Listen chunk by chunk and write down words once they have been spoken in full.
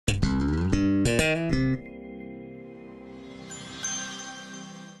Off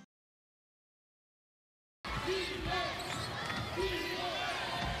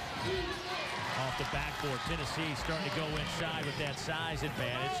the backboard, Tennessee starting to go inside with that size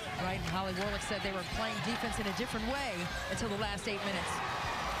advantage. Right, and Holly Warlick said they were playing defense in a different way until the last 8 minutes.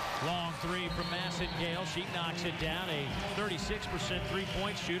 Long three from Massengale. She knocks it down. A 36%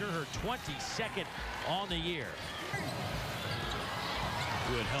 three-point shooter, her 22nd on the year.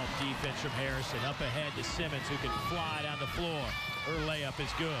 Good help defense from Harrison. Up ahead to Simmons, who can fly down the floor. Her layup is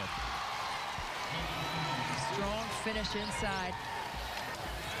good. Strong finish inside.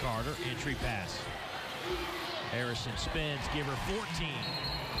 Carter, entry pass. Harrison spins, give her 14.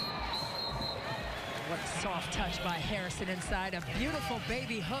 What a soft touch by Harrison inside. A beautiful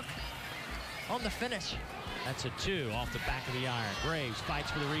baby hook on the finish. That's a 2 off the back of the iron. Graves fights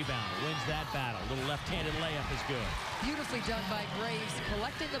for the rebound, wins that battle. Little left-handed layup is good. Beautifully done by Graves,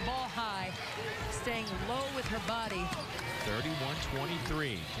 collecting the ball high, staying low with her body.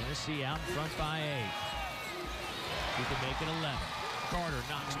 31-23. Tennessee out in front by 8. We can make it 11. Carter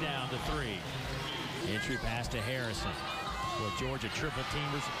knocks down the 3. Entry pass to Harrison. Well, Georgia triple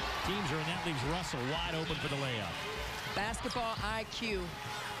teams are in. That leaves Russell wide open for the layup. Basketball IQ.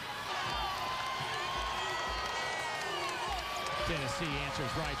 Tennessee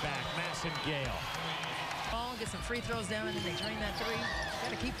answers right back. Massengale. Ball, get some free throws down, and then they drain that 3.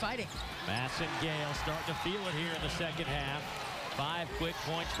 Got to keep fighting. Massengale starting to feel it here in the second half. 5 quick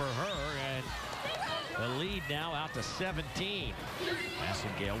points for her, and the lead now out to 17.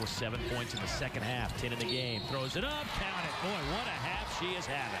 Massengale with 7 points in the second half, 10 in the game. Throws it up, count it. Boy, what a half she is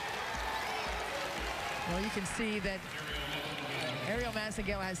having. Well, you can see that Ariel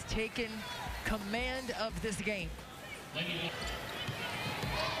Massengale has taken command of this game.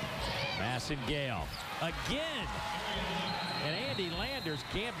 Massengale again. And Andy Landers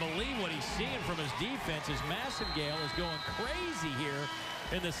can't believe what he's seeing from his defense as Massengale is going crazy here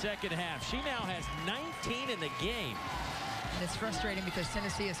in the second half. She now has 19 in the game. And it's frustrating because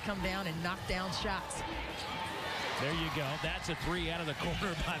Tennessee has come down and knocked down shots. There you go. That's a 3 out of the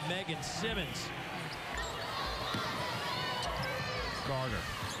corner by Megan Simmons. Carter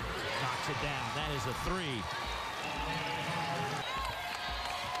knocks it down. That is a 3.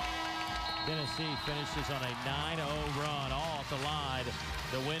 Tennessee finishes on a 9-0 run, all at the line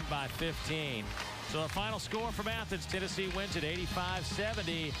to win by 15. So a final score from Athens. Tennessee wins at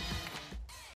 85-70.